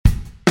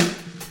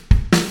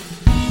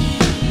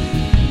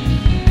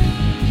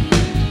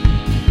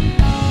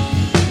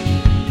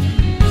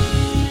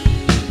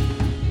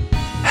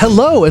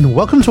Hello and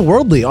welcome to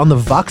Worldly on the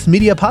Vox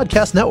Media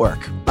Podcast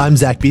Network. I'm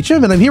Zach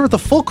Beecham and I'm here with the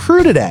full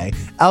crew today.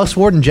 Alex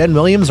Ward and Jen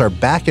Williams are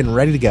back and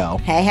ready to go.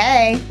 Hey,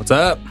 hey. What's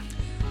up?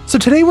 So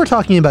today we're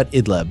talking about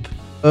Idlib,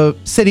 a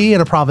city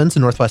and a province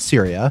in northwest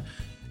Syria,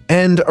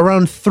 and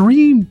around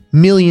 3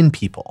 million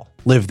people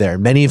live there,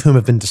 many of whom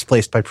have been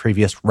displaced by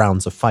previous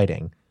rounds of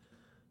fighting.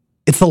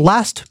 It's the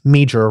last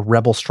major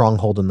rebel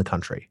stronghold in the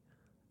country.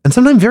 And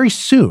sometime very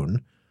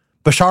soon,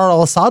 Bashar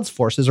al-Assad's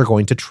forces are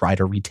going to try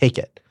to retake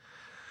it.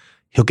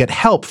 He'll get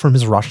help from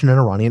his Russian and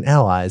Iranian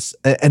allies.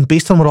 And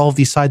based on what all of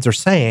these sides are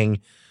saying,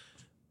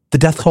 the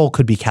death toll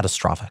could be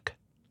catastrophic.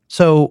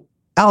 So,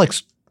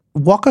 Alex,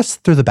 walk us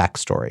through the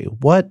backstory.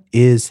 What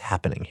is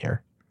happening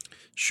here?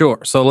 Sure.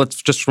 So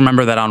let's just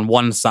remember that on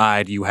one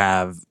side you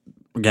have,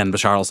 again,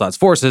 Bashar al-Assad's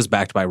forces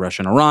backed by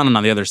Russia and Iran. And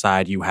on the other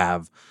side you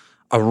have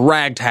a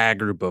ragtag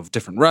group of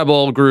different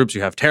rebel groups.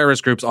 You have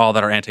terrorist groups, all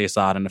that are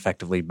anti-Assad and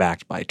effectively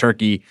backed by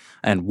Turkey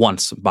and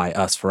once by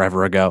us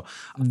forever ago.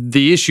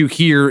 The issue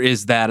here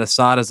is that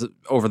Assad has,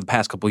 over the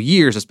past couple of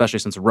years, especially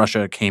since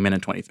Russia came in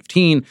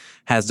 2015,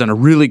 has done a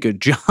really good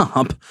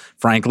job,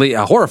 frankly,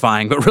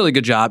 horrifying, but really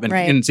good job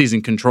in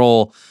seizing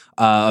control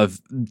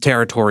of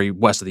territory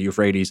west of the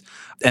Euphrates.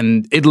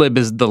 And Idlib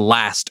is the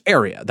last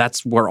area.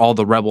 That's where all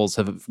the rebels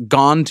have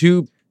gone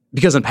to.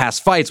 Because in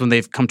past fights, when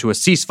they've come to a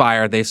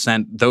ceasefire, they've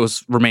sent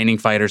those remaining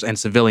fighters and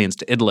civilians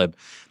to Idlib.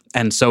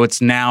 And so it's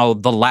now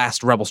the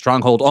last rebel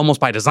stronghold almost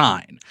by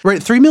design.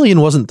 Right. 3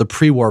 million wasn't the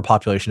pre-war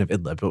population of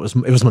Idlib.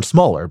 It was much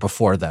smaller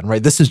before then,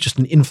 right? This is just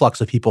an influx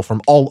of people from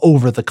all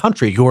over the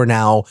country who are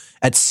now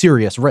at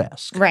serious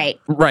risk. Right.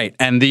 Right.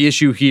 And the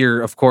issue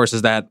here, of course,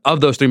 is that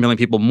of those 3 million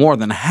people, more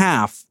than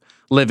half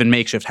live in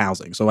makeshift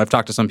housing. So I've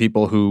talked to some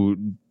people who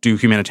do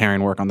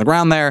humanitarian work on the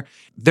ground there.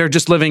 They're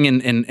just living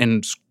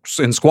in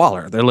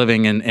squalor. They're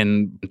living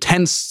in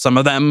tents, some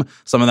of them.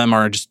 Some of them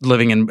are just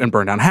living in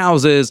burned down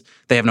houses.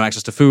 They have no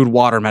access to food,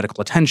 water, medical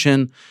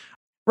attention.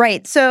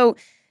 Right. So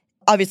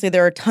obviously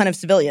there are a ton of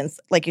civilians,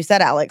 like you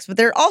said, Alex, but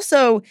there are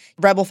also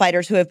rebel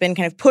fighters who have been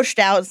kind of pushed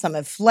out. Some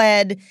have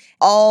fled,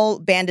 all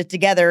banded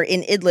together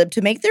in Idlib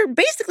to make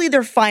basically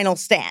their final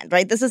stand,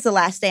 right? This is the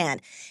last stand.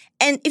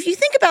 And if you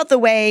think about the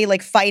way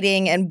like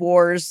fighting and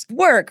wars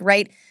work,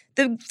 right,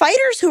 the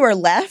fighters who are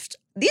left,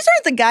 these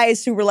aren't the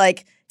guys who were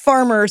like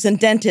farmers and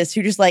dentists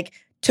who just like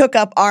took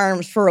up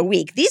arms for a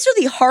week. These are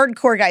the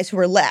hardcore guys who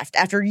are left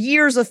after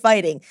years of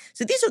fighting.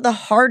 So these are the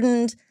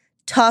hardened,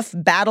 tough,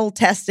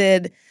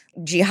 battle-tested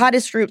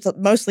jihadist groups,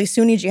 mostly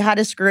Sunni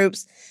jihadist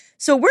groups.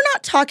 So we're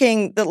not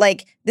talking that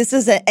like this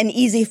is an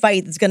easy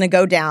fight that's going to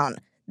go down.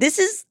 This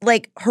is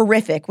like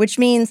horrific, which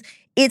means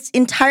it's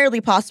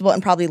entirely possible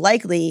and probably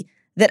likely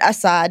that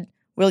Assad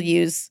will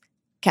use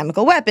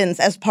chemical weapons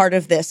as part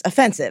of this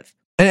offensive.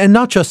 And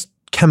not just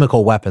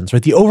chemical weapons,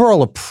 right? The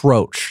overall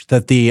approach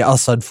that the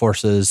Assad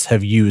forces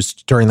have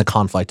used during the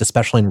conflict,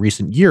 especially in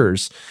recent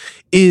years,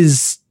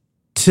 is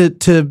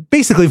to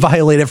basically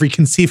violate every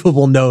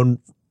conceivable known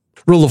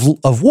rule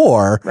of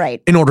war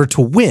in order to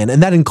win.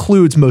 And that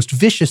includes most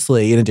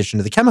viciously, in addition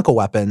to the chemical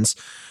weapons,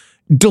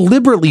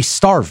 deliberately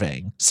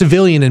starving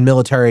civilian and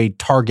military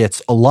targets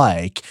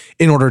alike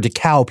in order to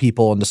cow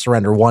people into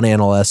surrender. One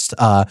analyst,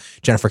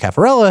 Jennifer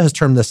Caffarella, has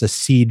termed this a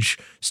siege,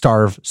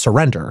 starve,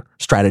 surrender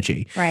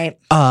strategy. Right.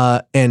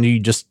 And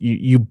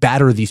you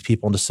batter these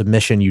people into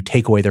submission. You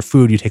take away their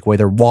food, you take away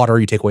their water,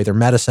 you take away their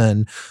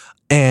medicine,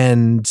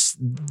 and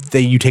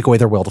you take away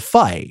their will to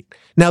fight.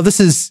 Now,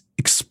 this is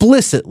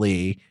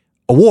explicitly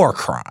a war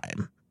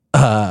crime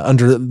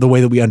under the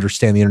way that we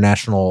understand the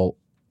international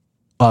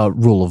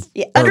rule of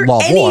under law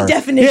of any war.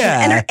 definition,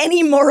 under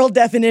any moral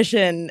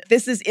definition,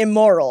 this is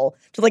immoral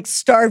to like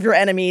starve your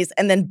enemies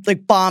and then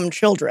like bomb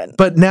children.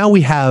 But now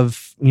we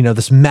have,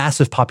 this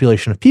massive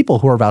population of people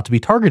who are about to be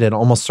targeted,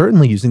 almost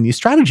certainly using these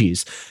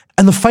strategies.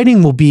 And the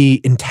fighting will be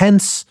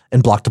intense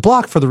and block to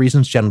block for the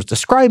reasons Jen was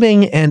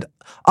describing. And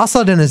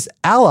Assad and his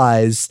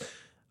allies.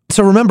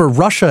 So remember,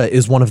 Russia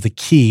is one of the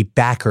key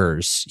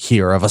backers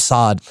here of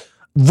Assad.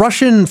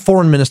 Russian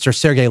Foreign Minister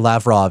Sergei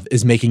Lavrov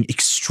is making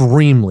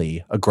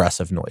extremely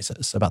aggressive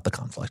noises about the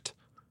conflict.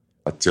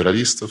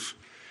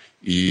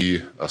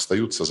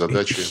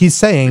 He's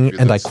saying,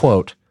 and I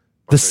quote,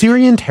 "The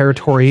Syrian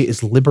territory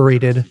is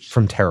liberated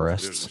from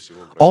terrorists.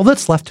 All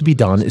that's left to be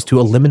done is to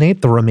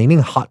eliminate the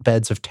remaining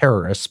hotbeds of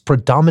terrorists,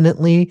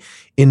 predominantly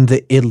in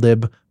the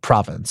Idlib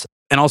province."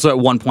 And also at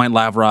one point,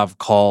 Lavrov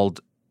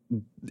called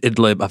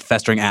Idlib a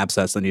festering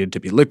abscess that needed to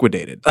be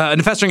liquidated. A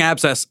festering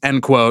abscess,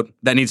 end quote,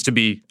 that needs to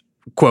be,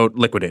 quote,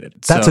 liquidated.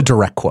 That's a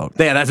direct quote.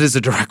 Yeah, that is a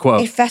direct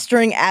quote. A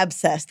festering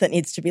abscess that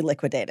needs to be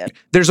liquidated.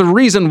 There's a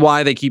reason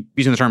why they keep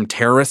using the term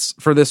terrorists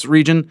for this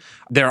region.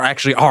 There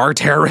actually are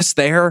terrorists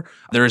there.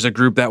 There is a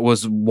group that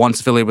was once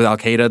affiliated with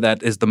Al-Qaeda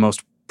that is the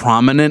most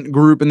prominent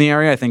group in the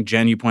area. I think,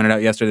 Jen, you pointed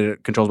out yesterday that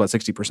it controls about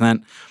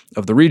 60%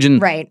 of the region.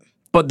 Right.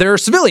 But there are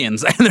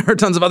civilians and there are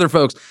tons of other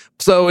folks.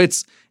 So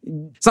it's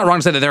not wrong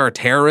to say that there are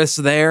terrorists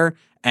there.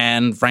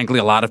 And frankly,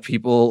 a lot of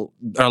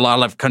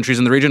countries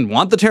in the region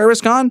want the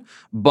terrorists gone,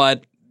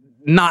 but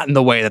not in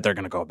the way that they're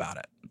going to go about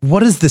it.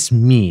 What does this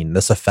mean,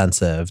 this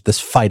offensive, this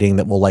fighting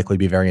that will likely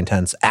be very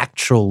intense,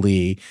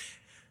 actually?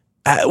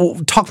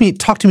 Talk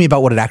to me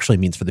about what it actually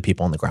means for the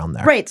people on the ground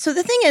there. Right. So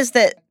the thing is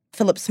that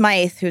Philip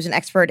Smythe, who's an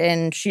expert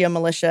in Shia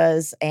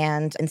militias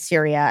and in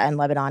Syria and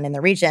Lebanon in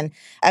the region,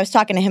 I was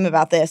talking to him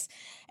about this,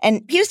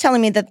 and he was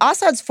telling me that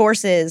Assad's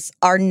forces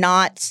are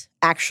not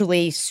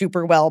actually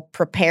super well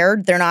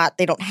prepared.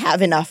 They don't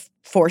have enough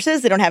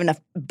forces. They don't have enough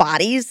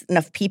bodies,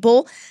 enough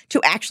people to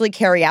actually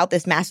carry out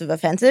this massive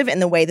offensive in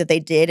the way that they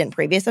did in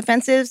previous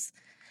offensives.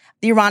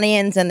 The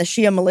Iranians and the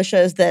Shia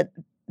militias that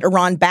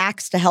Iran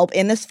backs to help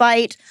in this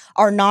fight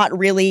are not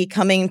really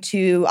coming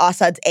to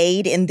Assad's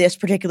aid in this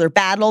particular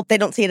battle. They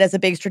don't see it as a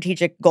big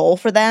strategic goal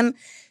for them.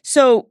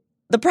 So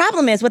the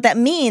problem is, what that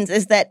means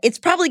is that it's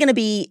probably going to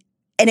be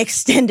an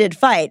extended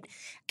fight.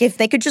 If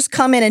they could just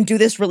come in and do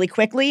this really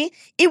quickly,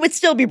 it would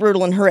still be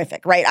brutal and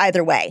horrific, right?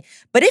 Either way.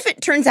 But if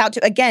it turns out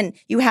to, again,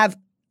 you have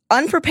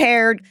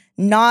unprepared,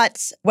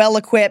 not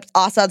well-equipped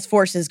Assad's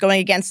forces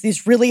going against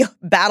these really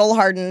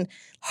battle-hardened,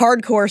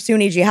 hardcore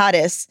Sunni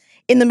jihadists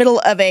in the middle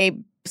of a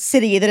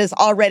city that is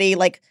already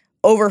like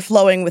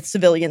overflowing with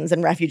civilians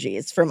and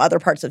refugees from other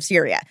parts of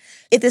Syria.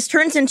 If this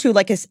turns into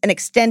like an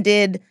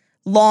extended,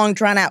 long,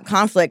 drawn-out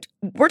conflict,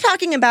 we're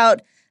talking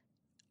about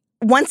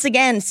once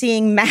again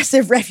seeing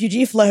massive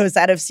refugee flows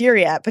out of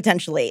Syria,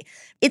 potentially.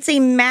 It's a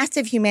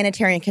massive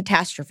humanitarian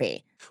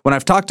catastrophe. When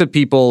I've talked to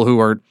people who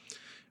are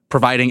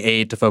providing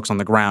aid to folks on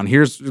the ground,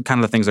 here's kind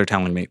of the things they're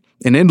telling me.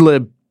 In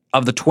Idlib,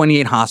 of the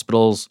 28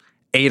 hospitals,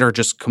 8 are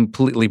just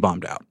completely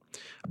bombed out.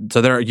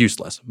 So they're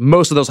useless.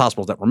 Most of those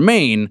hospitals that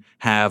remain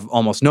have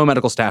almost no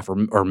medical staff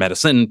or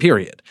medicine,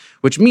 period,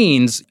 which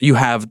means you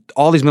have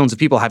all these millions of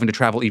people having to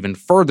travel even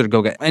further to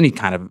go get any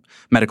kind of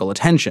medical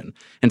attention.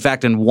 In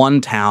fact, in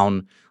one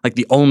town, like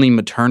the only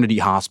maternity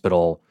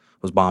hospital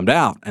was bombed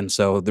out. And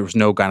so there was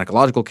no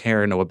gynecological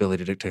care, no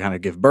ability to kind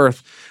of give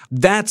birth.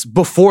 That's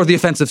before the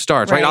offensive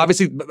starts, right?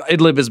 Obviously,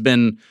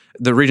 Idlib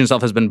the region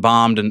itself has been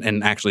bombed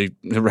and actually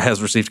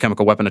has received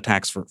chemical weapon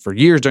attacks for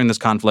years during this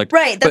conflict.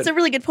 Right. That's a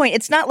really good point.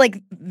 It's not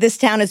like this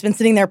town has been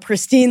sitting there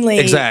pristinely.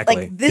 Exactly.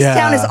 Like this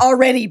town has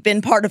already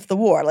been part of the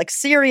war. Like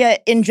Syria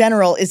in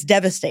general is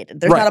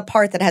devastated. There's not a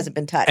part that hasn't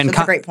been touched. That's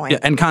a great point. Yeah,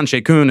 and Khan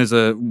Sheikhoun is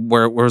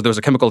where there was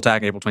a chemical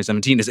attack in April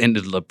 2017 is in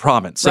Idlib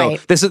province. So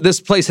this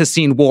place has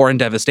seen war and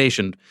devastation.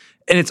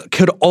 And it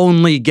could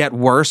only get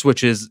worse,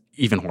 which is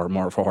even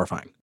more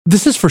horrifying.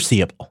 This is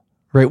foreseeable,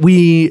 right?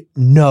 We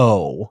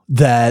know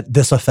that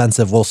this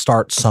offensive will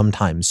start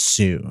sometime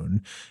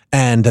soon,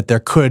 and that there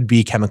could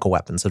be chemical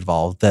weapons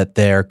involved, that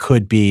there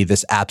could be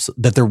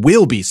that there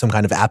will be some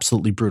kind of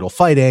absolutely brutal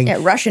fighting. Yeah,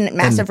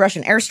 massive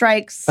Russian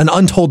airstrikes. An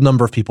untold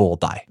number of people will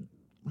die.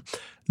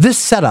 This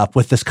setup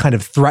with this kind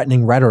of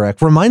threatening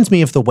rhetoric reminds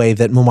me of the way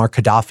that Muammar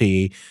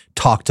Gaddafi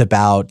talked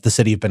about the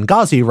city of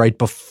Benghazi right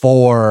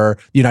before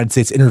the United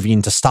States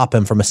intervened to stop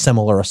him from a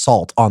similar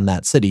assault on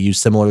that city,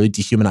 used similarly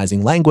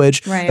dehumanizing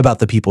language about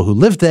the people who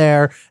lived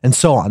there and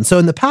so on. So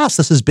in the past,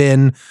 this has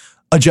been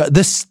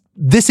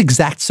this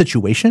exact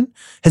situation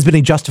has been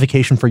a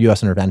justification for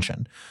U.S.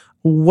 intervention.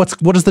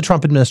 What is the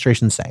Trump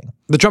administration saying?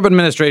 The Trump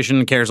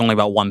administration cares only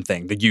about one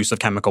thing, the use of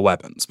chemical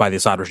weapons by the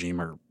Assad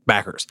regime or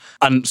backers.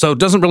 And so it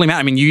doesn't really matter.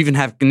 I mean, you even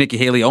have Nikki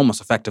Haley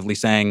almost effectively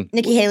saying...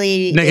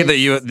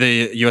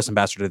 the U.S.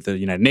 ambassador to the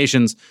United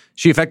Nations,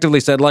 she effectively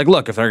said, like,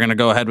 look, if they're going to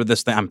go ahead with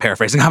this thing, I'm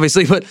paraphrasing,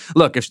 obviously, but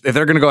look, if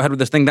they're going to go ahead with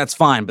this thing, that's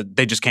fine, but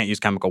they just can't use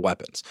chemical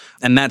weapons.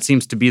 And that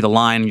seems to be the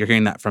line. You're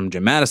hearing that from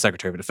Jim Mattis,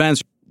 Secretary of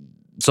Defense.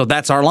 So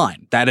that's our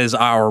line. That is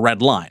our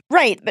red line.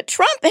 Right. But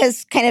Trump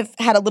has kind of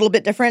had a little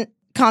bit different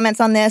comments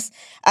on this.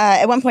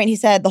 At one point, he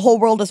said, the whole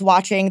world is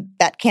watching.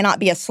 That cannot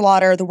be a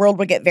slaughter. The world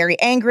will get very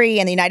angry,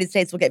 and the United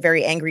States will get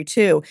very angry,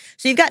 too.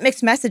 So you've got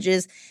mixed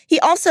messages.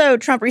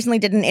 Trump recently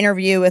did an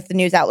interview with the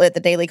news outlet,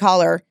 The Daily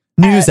Caller.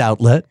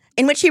 Outlet.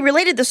 In which he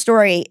related the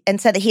story and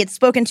said that he had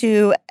spoken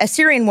to a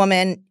Syrian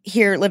woman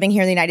living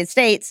here in the United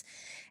States.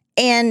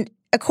 And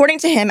according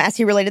to him, as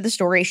he related the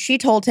story, she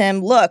told him,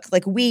 look,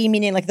 like we,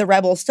 meaning like the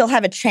rebels, still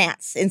have a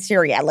chance in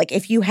Syria. Like,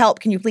 if you help,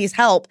 can you please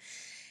help?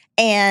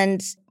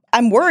 And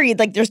I'm worried,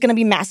 like, there's going to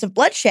be massive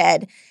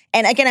bloodshed.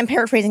 And again, I'm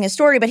paraphrasing his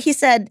story, but he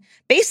said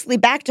basically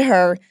back to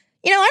her,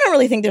 I don't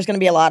really think there's going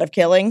to be a lot of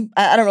killing.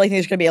 I don't really think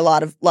there's going to be a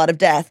lot of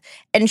death.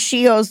 And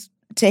she goes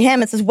to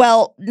him and says,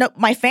 well, no,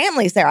 my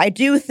family's there. I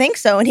do think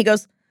so. And he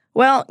goes,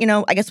 well,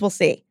 I guess we'll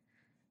see.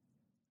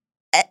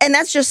 And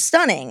that's just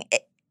stunning.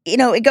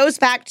 It goes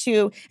back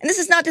to, and this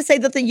is not to say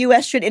that the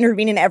U.S. should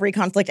intervene in every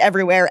conflict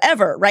everywhere,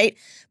 ever, right?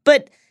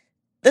 But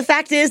the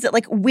fact is that,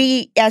 like,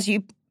 we, as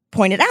you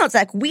pointed out,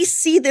 Zach, we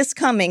see this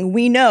coming.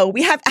 We know.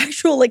 We have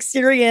actual, like,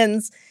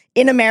 Syrians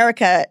in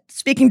America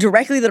speaking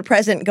directly to the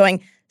president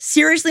going,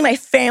 seriously, my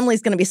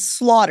family's going to be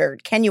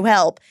slaughtered. Can you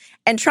help?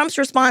 And Trump's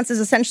response is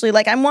essentially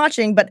like, I'm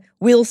watching, but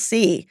we'll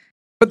see.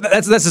 But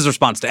that's his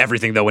response to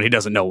everything, though, when he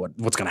doesn't know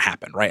what's going to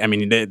happen, right? I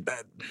mean,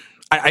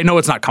 I know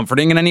it's not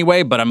comforting in any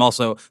way, but I'm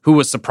also, who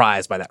was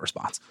surprised by that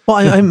response? Well,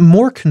 I'm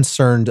more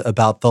concerned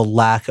about the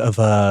lack of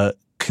a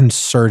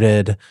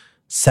concerted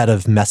set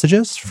of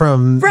messages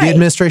from Right. the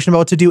administration about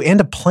what to do and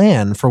a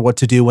plan for what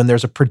to do when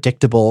there's a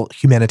predictable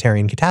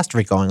humanitarian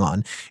catastrophe going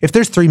on. If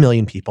there's 3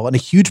 million people and a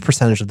huge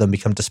percentage of them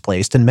become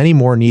displaced and many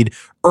more need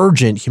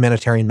urgent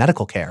humanitarian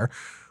medical care,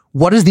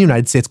 what is the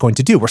United States going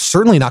to do? We're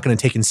certainly not going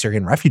to take in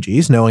Syrian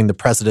refugees, knowing the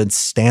president's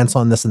stance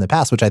on this in the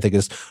past, which I think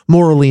is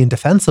morally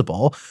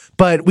indefensible.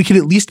 But we could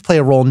at least play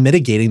a role in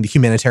mitigating the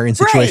humanitarian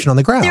situation on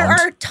the ground. There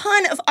are a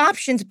ton of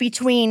options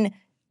between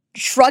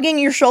shrugging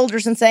your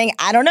shoulders and saying,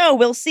 I don't know,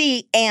 we'll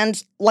see,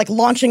 and like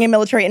launching a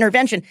military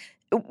intervention.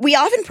 We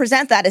often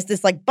present that as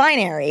this like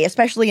binary,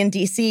 especially in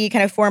DC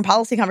kind of foreign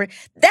policy conference.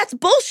 That's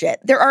bullshit.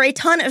 There are a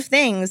ton of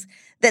things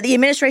that the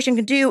administration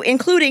can do,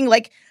 including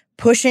like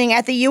pushing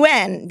at the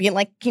UN, being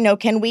like,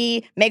 can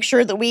we make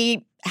sure that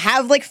we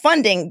have like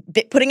funding,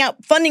 putting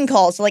out funding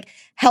calls to like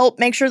help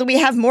make sure that we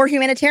have more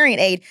humanitarian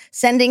aid,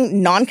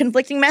 sending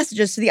non-conflicting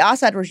messages to the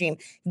Assad regime,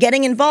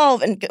 getting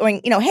involved and going,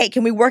 hey,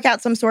 can we work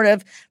out some sort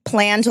of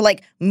plan to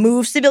like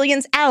move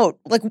civilians out?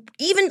 Like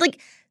even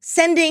like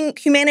sending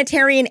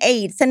humanitarian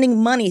aid,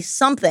 sending money,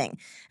 something.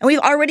 And we've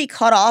already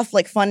cut off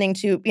like funding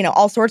to,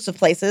 all sorts of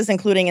places,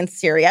 including in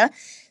Syria.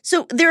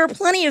 So there are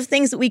plenty of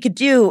things that we could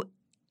do,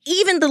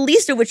 even the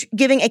least of which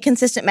giving a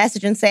consistent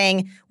message and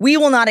saying, we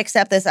will not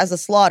accept this as a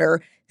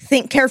slaughter.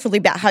 Think carefully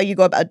about how you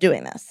go about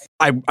doing this.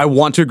 I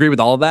want to agree with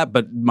all of that,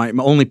 but my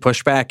only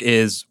pushback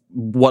is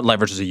what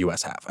leverage does the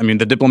U.S. have? I mean,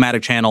 the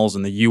diplomatic channels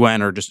and the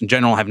UN or just in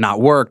general have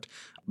not worked.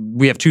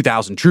 We have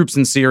 2,000 troops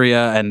in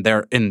Syria, and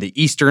they're in the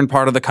eastern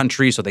part of the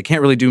country, so they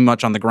can't really do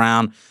much on the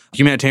ground.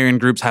 Humanitarian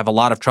groups have a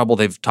lot of trouble.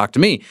 They've talked to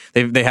me.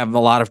 They have a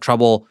lot of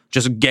trouble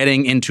just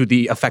getting into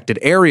the affected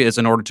areas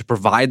in order to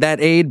provide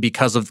that aid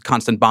because of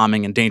constant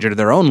bombing and danger to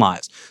their own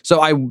lives. So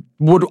I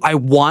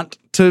want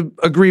to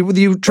agree with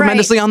you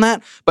tremendously on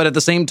that, but at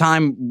the same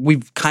time,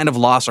 we've kind of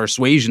lost our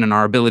suasion and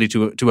our ability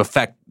to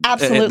affect the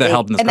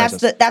help in this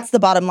crisis. And that's the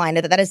bottom line.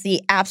 That is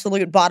the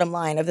absolute bottom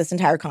line of this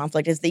entire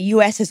conflict is the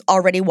U.S. has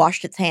already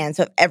washed its hands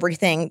of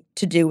everything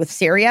to do with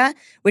Syria,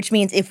 which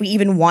means if we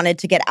even wanted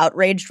to get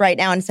outraged right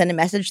now and send a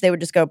message, they would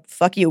just go,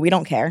 fuck you, we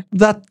don't care.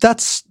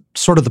 That's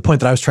sort of the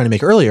point that I was trying to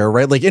make earlier,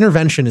 right? Like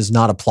intervention is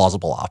not a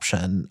plausible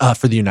option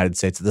for the United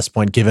States at this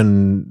point,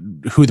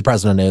 given who the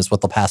president is,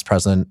 what the past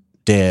president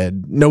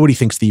did. Nobody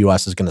thinks the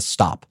U.S. is going to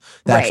stop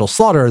the actual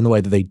slaughter in the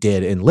way that they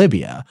did in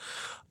Libya.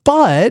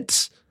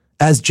 But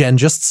as Jen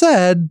just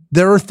said,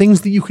 there are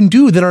things that you can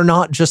do that are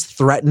not just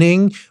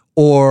threatening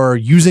or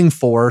using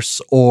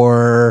force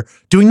or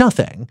doing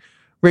nothing.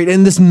 Right.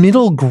 And this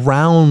middle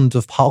ground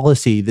of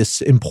policy,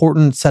 this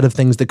important set of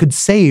things that could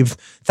save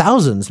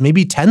thousands,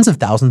 maybe tens of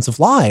thousands of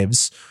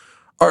lives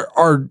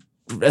are,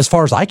 as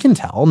far as I can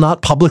tell,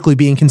 not publicly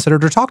being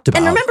considered or talked about.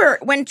 And remember,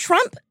 when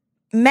Trump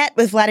met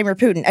with Vladimir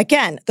Putin,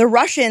 again, the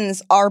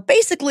Russians are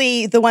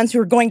basically the ones who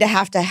are going to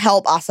have to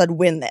help Assad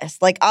win this.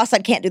 Like,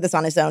 Assad can't do this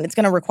on his own. It's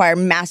going to require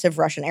massive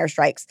Russian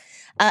airstrikes.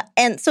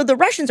 And so the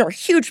Russians are a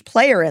huge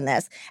player in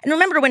this. And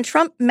remember, when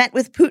Trump met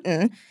with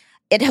Putin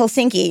at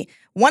Helsinki,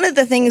 one of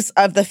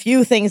the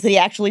few things that he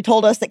actually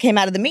told us that came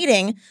out of the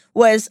meeting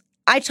was,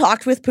 I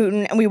talked with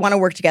Putin and we want to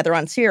work together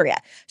on Syria.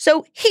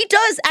 So he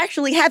does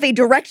actually have a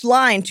direct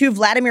line to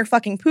Vladimir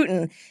fucking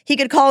Putin. He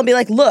could call and be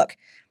like, look,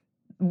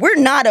 we're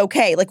not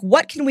okay. Like,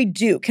 what can we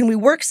do? Can we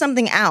work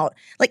something out?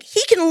 Like,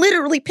 he can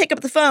literally pick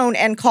up the phone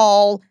and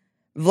call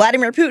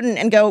Vladimir Putin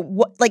and go,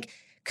 what, like,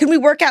 can we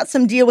work out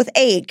some deal with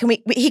aid?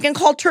 He can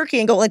call Turkey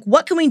and go, like,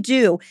 what can we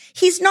do?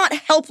 He's not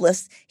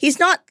helpless. He's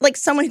not like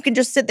someone who can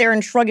just sit there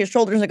and shrug his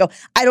shoulders and go,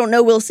 I don't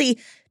know, we'll see.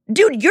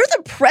 Dude, you're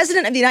the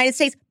president of the United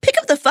States. Pick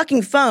up the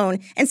fucking phone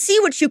and see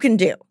what you can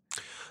do.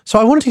 So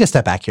I want to take a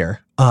step back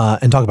here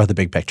and talk about the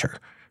big picture.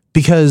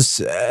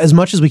 Because as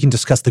much as we can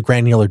discuss the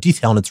granular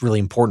detail, and it's really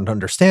important to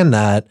understand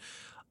that,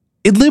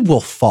 Idlib will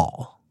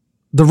fall.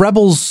 The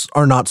rebels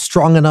are not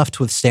strong enough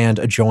to withstand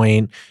a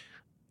joint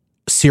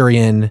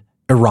Syrian,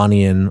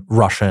 Iranian,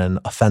 Russian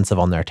offensive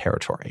on their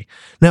territory.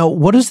 Now,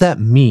 what does that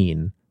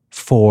mean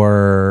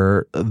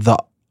for the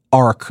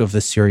arc of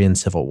the Syrian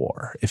civil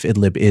war if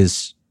Idlib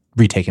is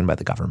retaken by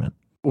the government?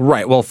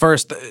 Right. Well,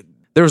 first,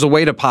 there was a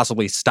way to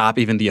possibly stop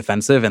even the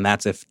offensive, and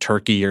that's if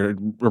Turkey or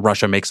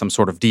Russia make some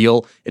sort of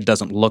deal. It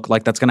doesn't look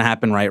like that's going to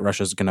happen, right?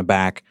 Russia's going to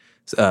back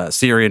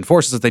Syrian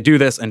forces as they do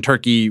this, and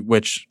Turkey,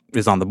 which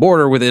is on the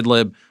border with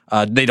Idlib,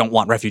 they don't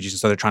want refugees,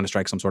 so they're trying to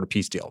strike some sort of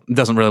peace deal. It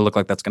doesn't really look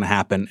like that's going to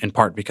happen, in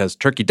part because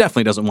Turkey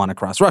definitely doesn't want to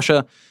cross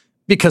Russia,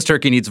 because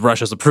Turkey needs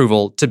Russia's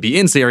approval to be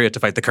in Syria to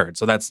fight the Kurds.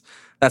 So that's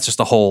just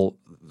a whole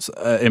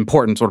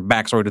important sort of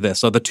backstory to this.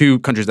 So the two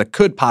countries that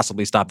could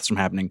possibly stop this from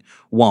happening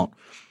won't.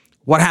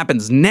 What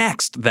happens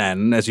next,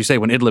 then, as you say,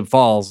 when Idlib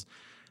falls,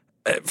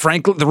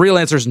 frankly, the real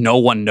answer is no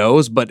one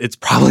knows, but it's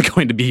probably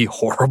going to be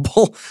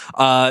horrible.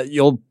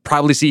 You'll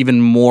probably see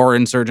even more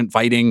insurgent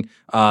fighting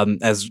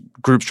as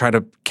groups try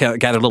to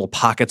gather little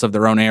pockets of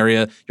their own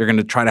area. You're going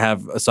to try to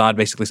have Assad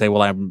basically say,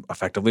 well, I'm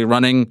effectively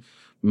running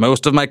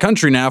most of my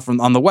country now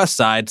from on the west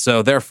side,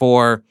 so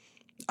therefore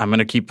I'm going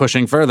to keep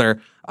pushing further,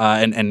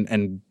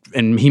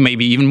 and he may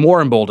be even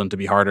more emboldened to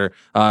be harder.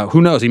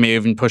 Who knows? He may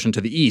even push into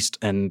the east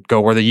and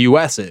go where the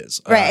U.S.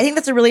 is. Right. I think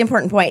that's a really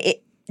important point.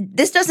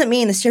 this doesn't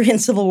mean the Syrian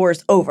civil war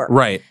is over.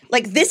 Right.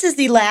 Like, this is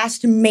the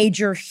last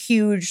major,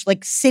 huge,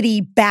 like,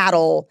 city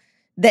battle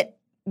that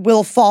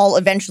will fall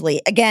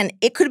eventually. Again,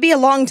 it could be a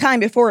long time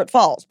before it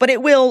falls, but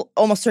it will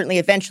almost certainly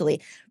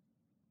eventually.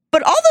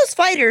 But all those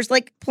fighters,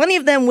 like, plenty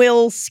of them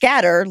will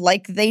scatter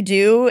like they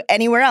do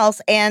anywhere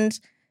else, and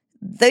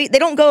they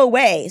don't go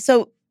away.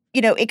 So,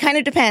 it kind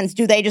of depends.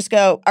 Do they just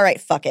go, all right,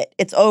 fuck it,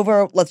 it's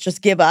over, let's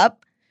just give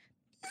up?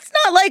 It's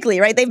not likely,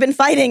 right? They've been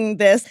fighting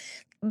this.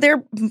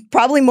 They're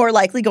probably more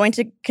likely going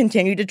to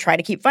continue to try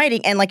to keep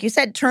fighting. And like you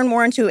said, turn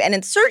more into an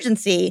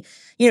insurgency,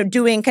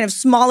 doing kind of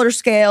smaller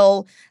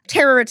scale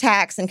terror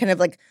attacks and kind of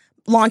like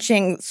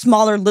launching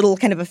smaller little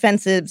kind of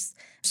offensives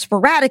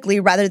sporadically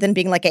rather than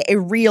being like a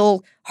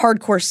real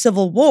hardcore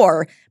civil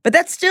war. But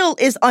that still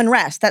is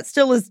unrest. That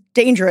still is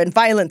danger and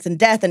violence and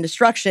death and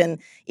destruction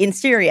in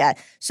Syria.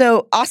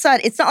 So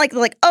Assad, it's not like they're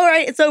like, all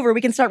right, it's over,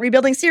 we can start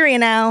rebuilding Syria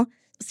now.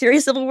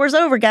 Syria civil war's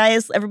over,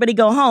 guys. Everybody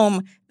go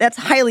home. That's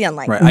highly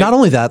unlikely. Right. Not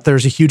only that,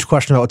 there's a huge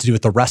question about what to do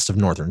with the rest of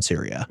northern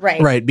Syria.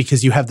 Right. Right.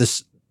 Because you have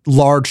this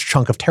large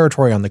chunk of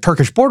territory on the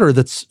Turkish border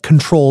that's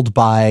controlled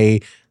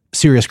by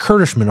Syria's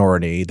Kurdish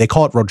minority. They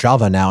call it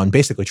Rojava now and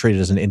basically treat it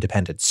as an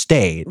independent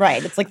state.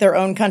 Right. It's like their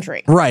own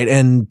country. Right.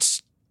 And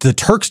the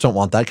Turks don't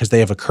want that because they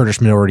have a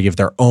Kurdish minority of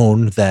their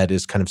own that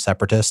is kind of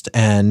separatist.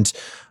 And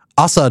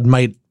Assad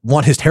might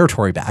want his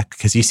territory back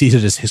because he sees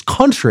it as his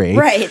country.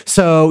 Right.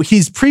 So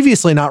he's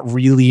previously not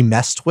really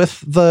messed with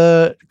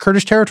the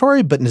Kurdish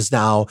territory, but is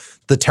now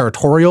the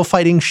territorial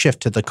fighting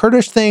shift to the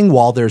Kurdish thing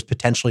while there's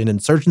potentially an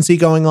insurgency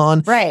going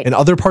on in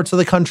other parts of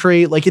the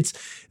country. Like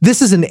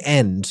this is an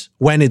end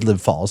when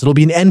Idlib falls. It'll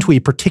be an end to a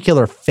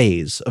particular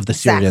phase of the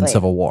Syrian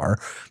civil war,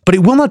 but it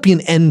will not be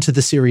an end to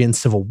the Syrian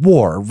civil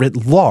war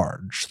writ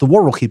large. The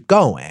war will keep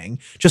going,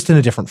 just in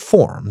a different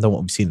form than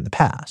what we've seen in the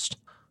past.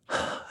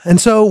 And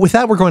so with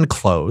that, we're going to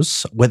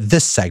close with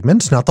this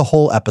segment, not the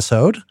whole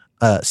episode.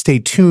 Stay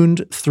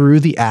tuned through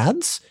the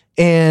ads,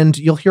 and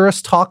you'll hear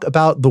us talk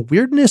about the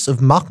weirdness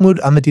of Mahmoud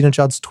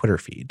Ahmadinejad's Twitter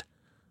feed.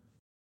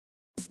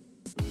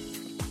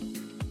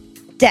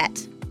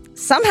 Debt.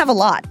 Some have a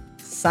lot,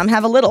 some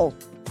have a little,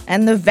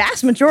 and the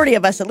vast majority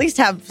of us at least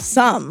have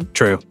some.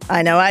 True.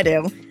 I know I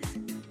do.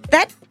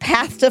 That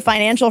path to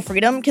financial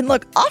freedom can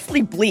look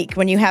awfully bleak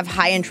when you have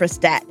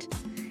high-interest debt.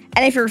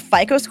 And if your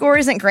FICO score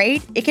isn't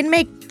great, it can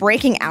make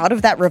breaking out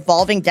of that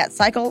revolving debt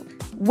cycle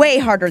way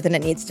harder than it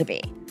needs to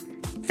be.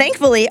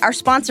 Thankfully, our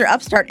sponsor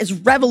Upstart is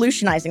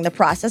revolutionizing the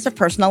process of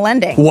personal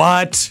lending.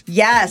 What?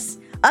 Yes.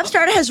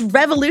 Upstart has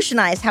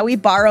revolutionized how we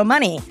borrow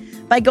money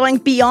by going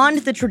beyond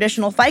the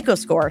traditional FICO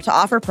score to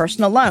offer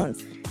personal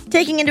loans,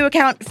 taking into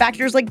account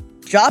factors like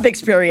job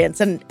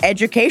experience and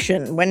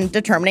education when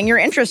determining your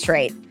interest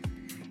rate.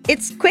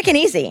 It's quick and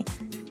easy.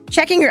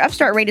 Checking your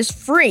Upstart rate is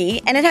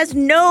free, and it has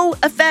no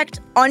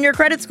effect on your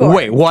credit score.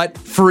 Wait, what?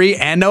 Free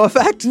and no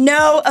effect?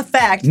 No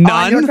effect None?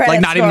 on your credit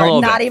Like not score. even a little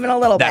bit? Not even a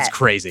little bit. That's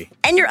crazy.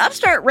 And your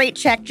Upstart rate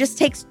check just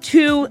takes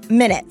 2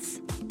 minutes.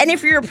 And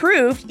if you're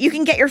approved, you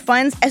can get your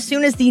funds as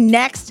soon as the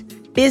next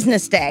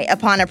business day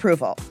upon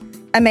approval.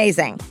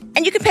 Amazing.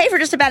 And you can pay for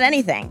just about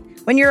anything.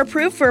 When you're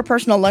approved for a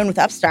personal loan with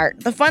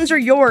Upstart, the funds are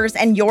yours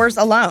and yours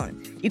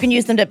alone. You can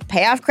use them to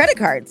pay off credit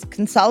cards,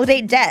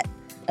 consolidate debt,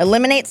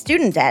 eliminate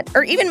student debt,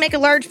 or even make a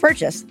large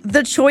purchase.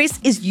 The choice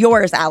is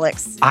yours,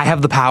 Alex. I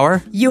have the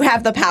power? You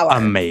have the power.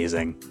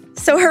 Amazing.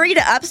 So hurry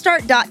to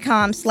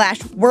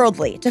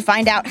upstart.com/worldly to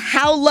find out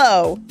how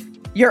low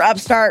your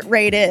Upstart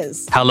rate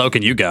is. How low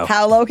can you go?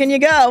 How low can you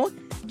go?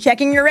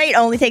 Checking your rate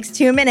only takes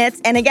 2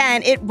 minutes, and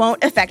again, it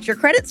won't affect your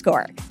credit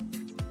score.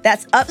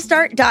 That's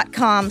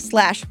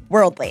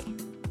upstart.com/worldly.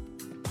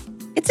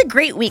 It's a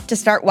great week to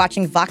start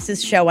watching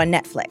Vox's show on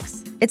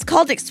Netflix. It's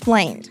called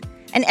Explained,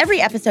 and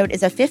every episode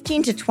is a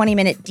 15 to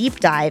 20-minute deep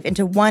dive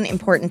into one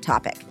important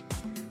topic.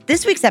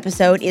 This week's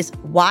episode is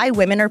Why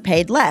Women Are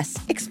Paid Less,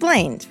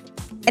 Explained.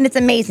 And it's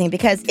amazing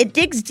because it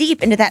digs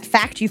deep into that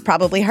fact you've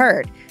probably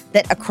heard,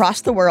 that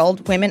across the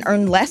world, women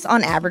earn less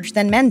on average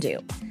than men do.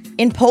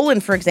 In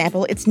Poland, for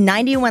example, it's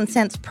 91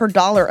 cents per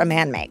dollar a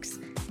man makes.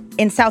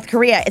 In South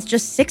Korea, it's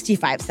just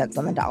 65 cents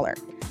on the dollar.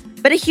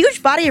 But a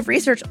huge body of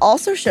research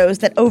also shows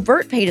that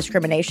overt pay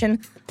discrimination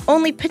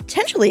only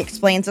potentially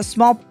explains a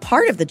small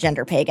part of the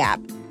gender pay gap.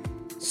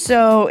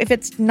 So if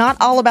it's not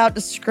all about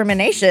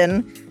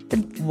discrimination,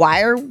 then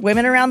why are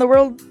women around the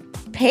world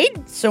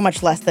paid so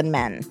much less than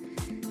men?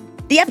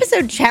 The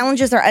episode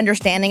challenges our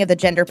understanding of the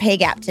gender pay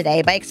gap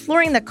today by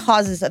exploring the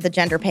causes of the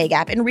gender pay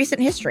gap in recent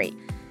history.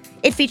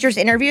 It features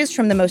interviews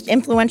from the most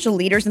influential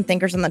leaders and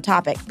thinkers on the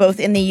topic,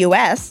 both in the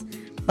U.S.,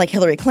 like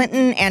Hillary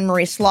Clinton,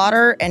 Anne-Marie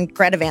Slaughter, and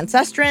Greta Van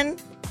Susteren,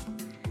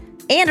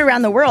 and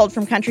around the world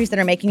from countries that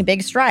are making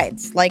big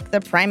strides, like the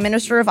Prime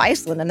Minister of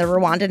Iceland and the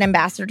Rwandan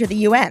ambassador to the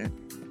UN.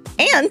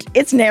 And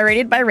it's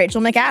narrated by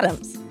Rachel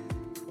McAdams.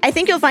 I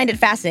think you'll find it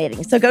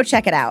fascinating, so go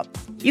check it out.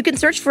 You can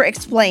search for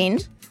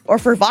Explained or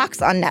for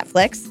Vox on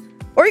Netflix,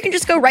 or you can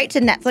just go right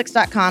to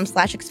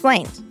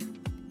netflix.com/explained.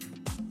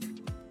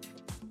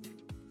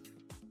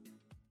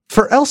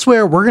 For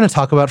elsewhere, we're going to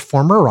talk about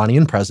former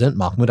Iranian President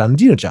Mahmoud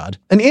Ahmadinejad,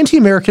 an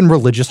anti-American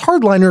religious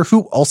hardliner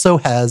who also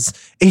has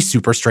a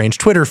super strange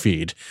Twitter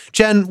feed.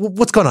 Jen,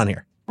 what's going on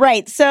here?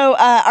 Right. So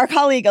our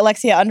colleague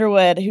Alexia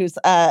Underwood, who's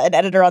an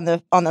editor on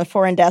the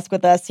foreign desk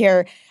with us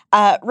here,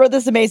 wrote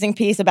this amazing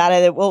piece about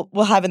it that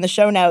we'll have in the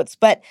show notes.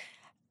 But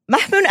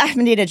Mahmoud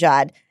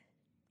Ahmadinejad,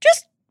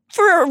 just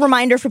for a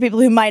reminder for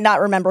people who might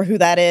not remember who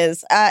that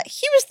is,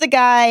 he was the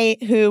guy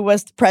who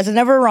was the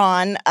president of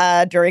Iran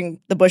during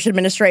the Bush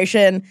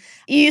administration.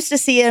 You used to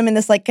see him in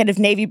this like kind of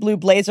navy blue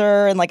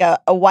blazer and like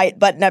a white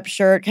button-up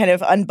shirt, kind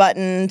of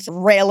unbuttoned,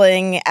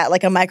 railing at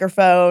like a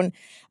microphone.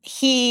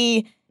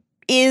 He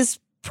is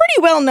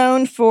pretty well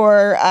known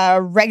for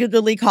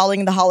regularly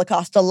calling the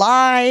Holocaust a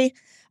lie.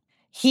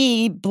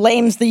 He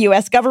blames the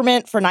U.S.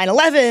 government for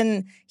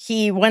 9/11.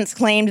 He once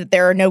claimed that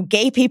there are no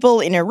gay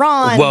people in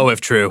Iran. Whoa,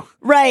 if true.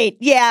 Right.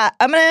 Yeah.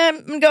 I'm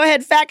gonna go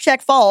ahead, fact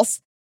check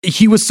false.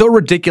 He was so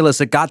ridiculous,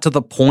 it got to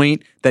the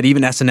point that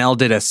even SNL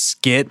did a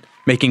skit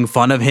making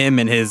fun of him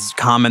and his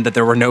comment that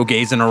there were no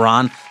gays in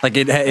Iran. Like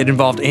it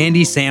involved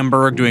Andy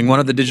Samberg doing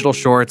one of the digital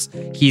shorts.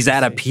 He's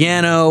at a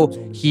piano.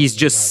 He's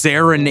just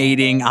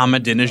serenading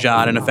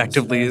Ahmadinejad and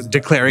effectively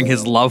declaring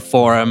his love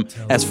for him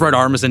as Fred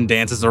Armisen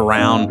dances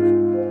around.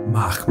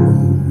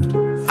 Mahmoud,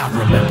 I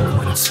remember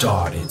when it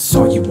started,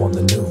 saw you on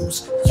the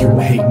news. You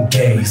were hating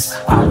gays,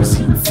 I was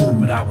eating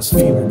food, I was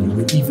feeling you.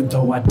 And even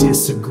though I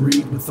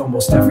disagreed with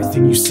almost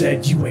everything you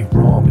said, you ain't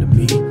wrong to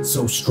me,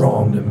 so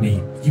strong to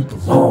me. You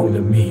belong to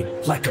me,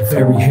 like a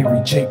very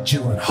hairy Jake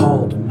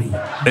Gyllenhaal to me.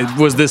 It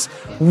was this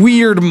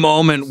weird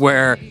moment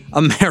where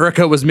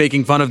America was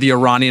making fun of the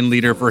Iranian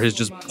leader for his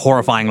just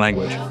horrifying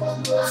language.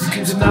 You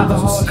can deny the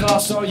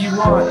Holocaust all you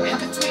want,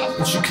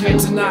 but you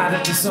can't deny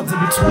that there's something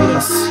between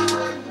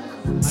us.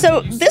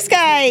 So this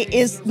guy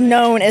is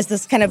known as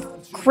this kind of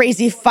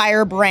crazy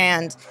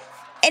firebrand.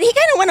 And he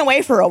kind of went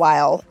away for a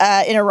while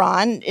in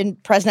Iran.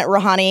 And President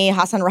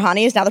Hassan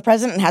Rouhani, is now the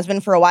president and has been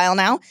for a while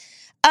now.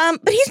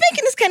 But he's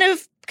making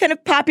this kind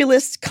of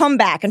populist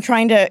comeback and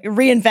trying to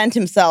reinvent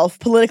himself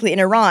politically in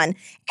Iran. And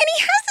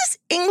he has this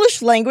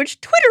English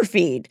language Twitter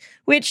feed,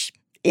 which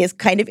is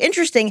kind of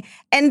interesting.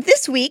 And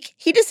this week,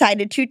 he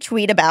decided to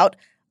tweet about,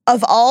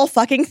 of all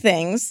fucking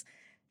things,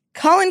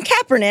 Colin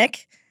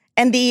Kaepernick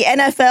and the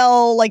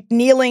NFL like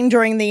kneeling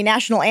during the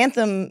national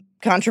anthem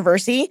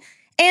controversy,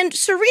 and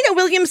Serena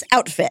Williams'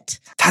 outfit.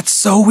 That's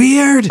so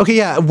weird. Okay,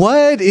 yeah,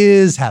 what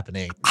is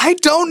happening? I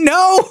don't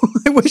know.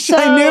 I wish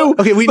I knew.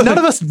 Okay, none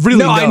of us really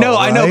know. I know,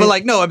 right? but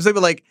like, no, I'm saying,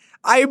 but like,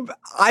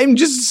 I'm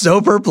just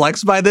so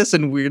perplexed by this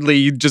and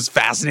weirdly just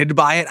fascinated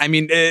by it. I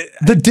mean,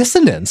 the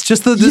dissonance,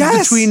 just the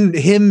yes. between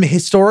him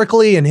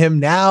historically and him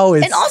now.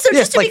 And also,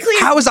 just to be clear,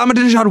 how is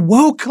Ahmadinejad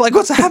woke? Like,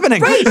 what's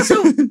happening? Right.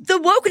 So the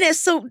wokeness.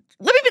 So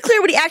let me be clear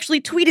what he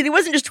actually tweeted. He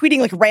wasn't just tweeting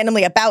like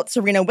randomly about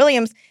Serena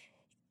Williams.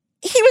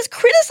 He was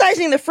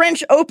criticizing the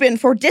French Open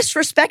for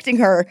disrespecting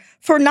her,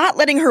 for not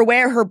letting her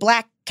wear her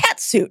black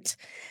catsuit.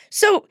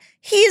 So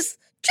he's,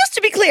 just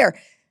to be clear,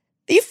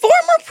 the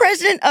former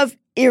president of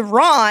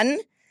Iran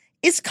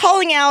is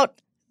calling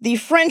out the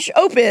French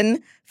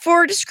Open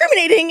for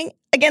discriminating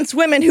against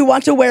women who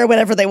want to wear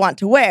whatever they want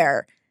to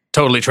wear.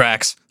 Totally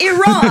tracks.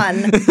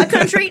 Iran, a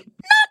country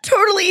not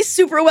totally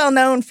super well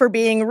known for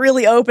being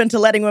really open to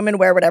letting women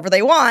wear whatever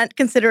they want,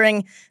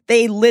 considering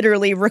they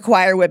literally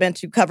require women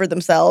to cover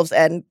themselves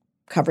and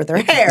cover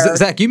their hair.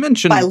 Zach, you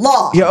mentioned by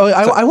law. Yeah,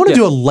 I want to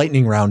do a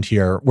lightning round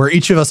here where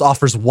each of us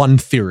offers one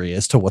theory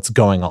as to what's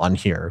going on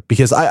here,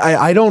 because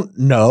I don't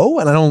know,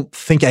 and I don't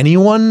think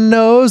anyone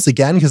knows,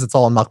 again, because it's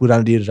all in Mahmoud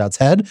Ahmadinejad's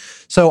head.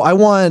 So I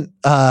want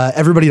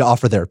everybody to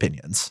offer their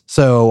opinions.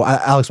 So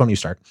Alex, why don't you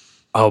start?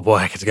 Oh boy,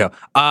 I get to go.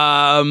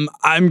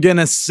 I'm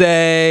gonna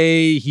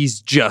say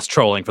he's just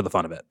trolling for the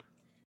fun of it.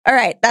 All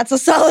right, that's a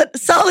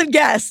solid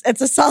guess.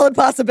 It's a solid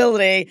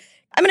possibility.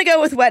 I'm going to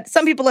go with what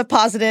some people have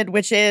posited,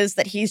 which is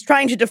that he's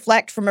trying to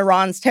deflect from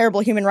Iran's terrible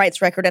human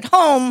rights record at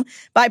home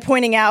by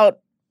pointing out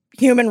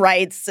human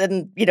rights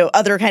and,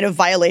 other kind of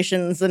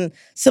violations and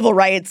civil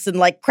rights and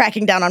like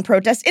cracking down on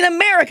protests in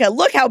America.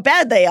 Look how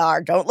bad they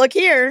are. Don't look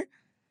here.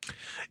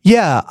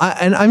 Yeah,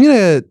 and I'm going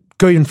to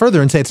go even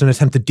further and say it's an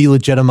attempt to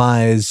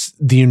delegitimize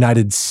the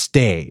United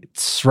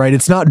States, right?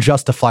 It's not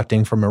just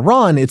deflecting from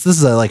Iran. This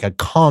is a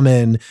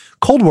common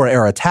Cold War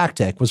era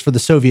tactic, was for the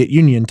Soviet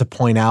Union to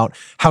point out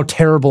how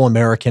terrible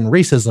American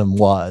racism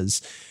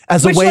was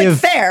as Which, a way of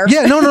fair.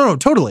 Yeah, no,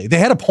 totally. They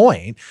had a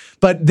point,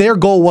 but their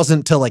goal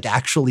wasn't to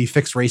actually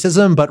fix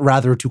racism, but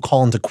rather to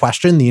call into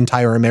question the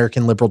entire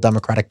American liberal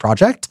democratic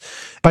project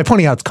by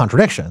pointing out its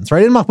contradictions,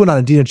 right? And Mahmoud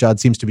Ahmadinejad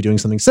seems to be doing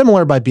something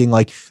similar by being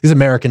like, these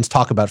Americans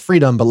talk about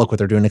freedom, but look what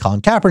they're doing to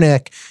Colin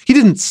Kaepernick. He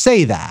didn't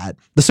say that.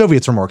 The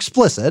Soviets are more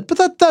explicit,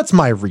 but that's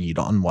my read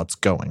on what's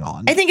going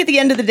on. I think at the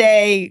end of the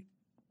day,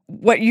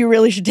 what you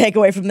really should take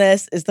away from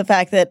this is the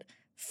fact that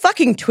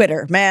fucking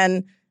Twitter,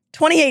 man,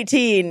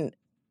 2018,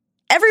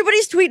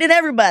 everybody's tweeting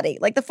everybody.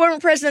 Like the former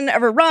president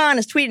of Iran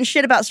is tweeting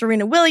shit about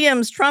Serena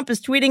Williams. Trump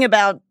is tweeting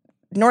about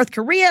North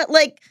Korea.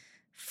 Like,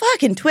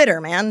 fucking Twitter,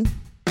 man.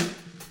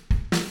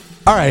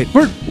 All right,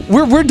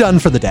 we're done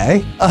for the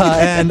day,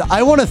 and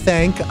I want to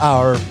thank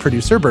our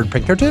producer Bird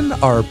Pinkerton,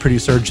 our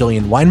producer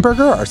Jillian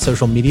Weinberger, our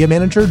social media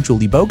manager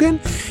Julie Bogan,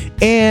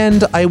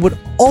 and I would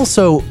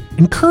also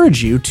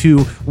encourage you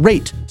to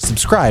rate,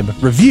 subscribe,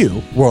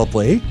 review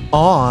Worldly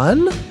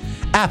on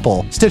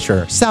Apple,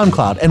 Stitcher,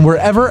 SoundCloud, and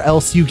wherever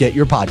else you get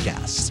your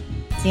podcasts.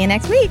 See you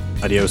next week.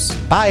 Adios.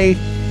 Bye.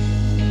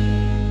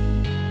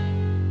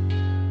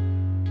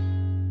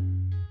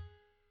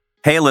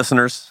 Hey,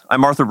 listeners.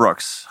 I'm Arthur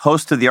Brooks,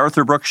 host of The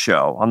Arthur Brooks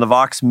Show on the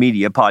Vox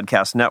Media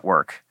Podcast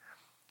Network.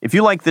 If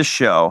you like this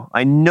show,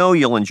 I know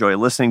you'll enjoy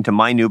listening to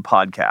my new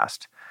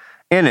podcast.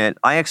 In it,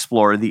 I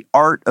explore the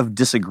art of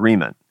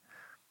disagreement.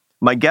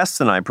 My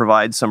guests and I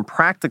provide some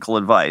practical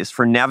advice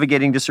for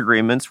navigating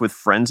disagreements with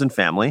friends and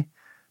family,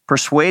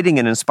 persuading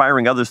and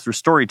inspiring others through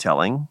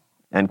storytelling,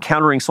 and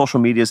countering social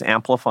media's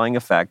amplifying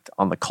effect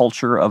on the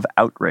culture of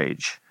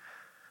outrage.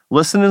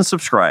 Listen and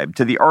subscribe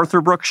to The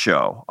Arthur Brooks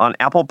Show on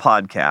Apple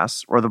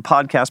Podcasts or the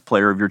podcast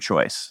player of your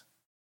choice.